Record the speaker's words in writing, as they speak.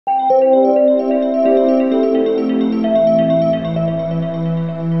Hello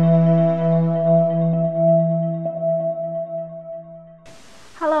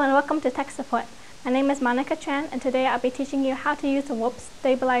and welcome to Tech Support. My name is Tran and today I'll be teaching you how to use the warp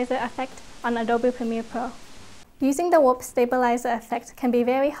stabilizer effect on Adobe Premiere Pro. Using the warp stabilizer effect can be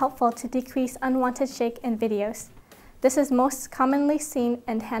very helpful to decrease unwanted shake in videos. This is most commonly seen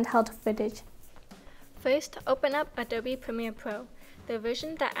in handheld footage. First, open up Adobe Premiere Pro. The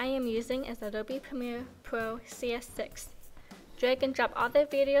version that I am using is Adobe Premiere Pro CS6. Drag and drop all the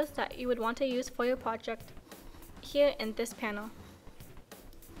videos that you would want to use for your project here in this panel.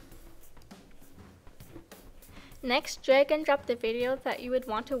 Next, drag and drop the video that you would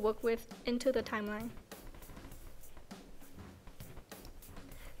want to work with into the timeline.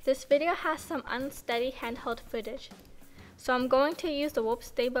 This video has some unsteady handheld footage, so I'm going to use the warp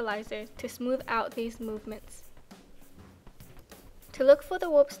stabilizer to smooth out these movements. To look for the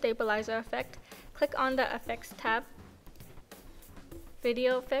warp stabilizer effect, click on the Effects tab,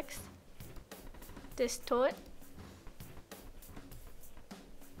 Video Effects, Distort,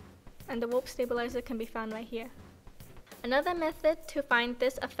 and the warp stabilizer can be found right here. Another method to find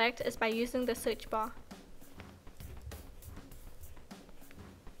this effect is by using the search bar.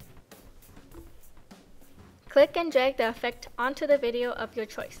 Click and drag the effect onto the video of your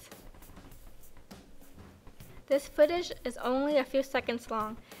choice. This footage is only a few seconds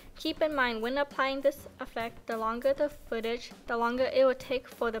long. Keep in mind when applying this effect, the longer the footage, the longer it will take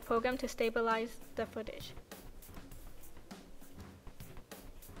for the program to stabilize the footage.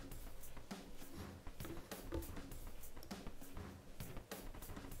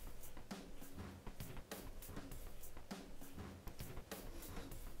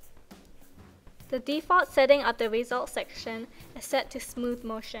 The default setting of the results section is set to smooth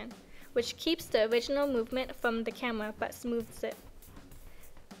motion, which keeps the original movement from the camera but smooths it.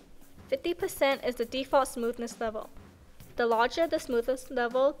 50% is the default smoothness level. The larger the smoothness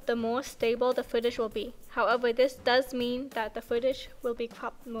level, the more stable the footage will be. However, this does mean that the footage will be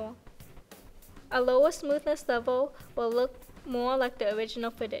cropped more. A lower smoothness level will look more like the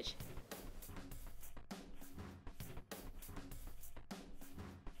original footage.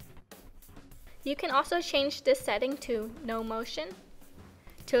 You can also change this setting to no motion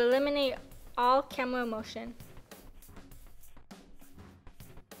to eliminate all camera motion.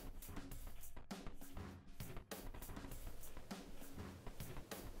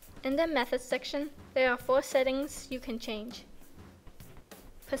 In the Methods section, there are 4 settings you can change.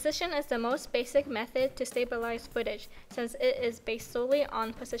 Position is the most basic method to stabilize footage since it is based solely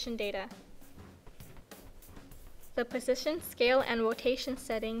on position data. The position, scale, and rotation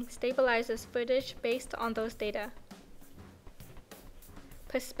setting stabilizes footage based on those data.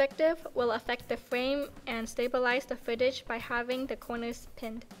 Perspective will affect the frame and stabilize the footage by having the corners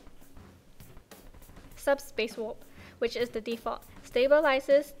pinned. Subspace warp, which is the default,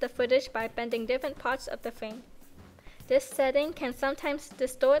 stabilizes the footage by bending different parts of the frame. This setting can sometimes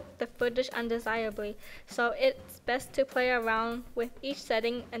distort the footage undesirably, so it's best to play around with each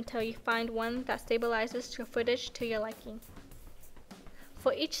setting until you find one that stabilizes your footage to your liking.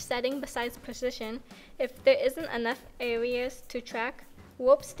 For each setting besides position, if there isn't enough areas to track,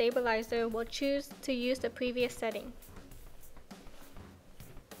 Warp Stabilizer will choose to use the previous setting.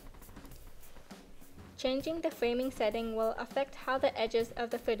 Changing the framing setting will affect how the edges of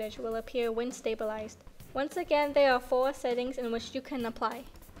the footage will appear when stabilized. Once again, there are 4 settings in which you can apply.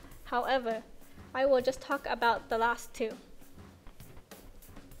 However, I will just talk about the last 2.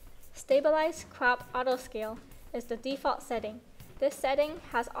 Stabilize Crop Auto Scale is the default setting. This setting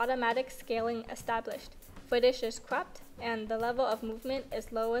has automatic scaling established. Footage is cropped and the level of movement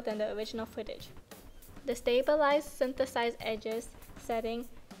is lower than the original footage. The Stabilize Synthesize Edges setting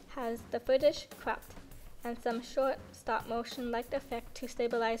has the footage cropped and some short stop motion-like effect to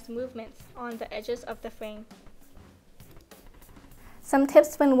stabilize movements on the edges of the frame. Some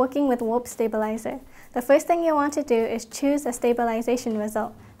tips when working with Warp Stabilizer. The first thing you want to do is choose a stabilization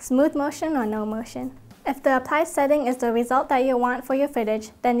result, smooth motion or no motion. If the applied setting is the result that you want for your footage,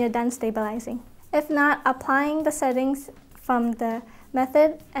 then you're done stabilizing. If not, applying the settings from the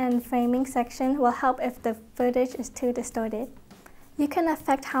method and framing section will help if the footage is too distorted. You can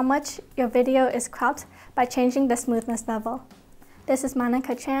affect how much your video is cropped by changing the smoothness level. This is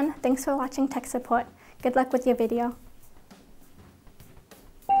Tran. Thanks for watching Tech Support. Good luck with your video.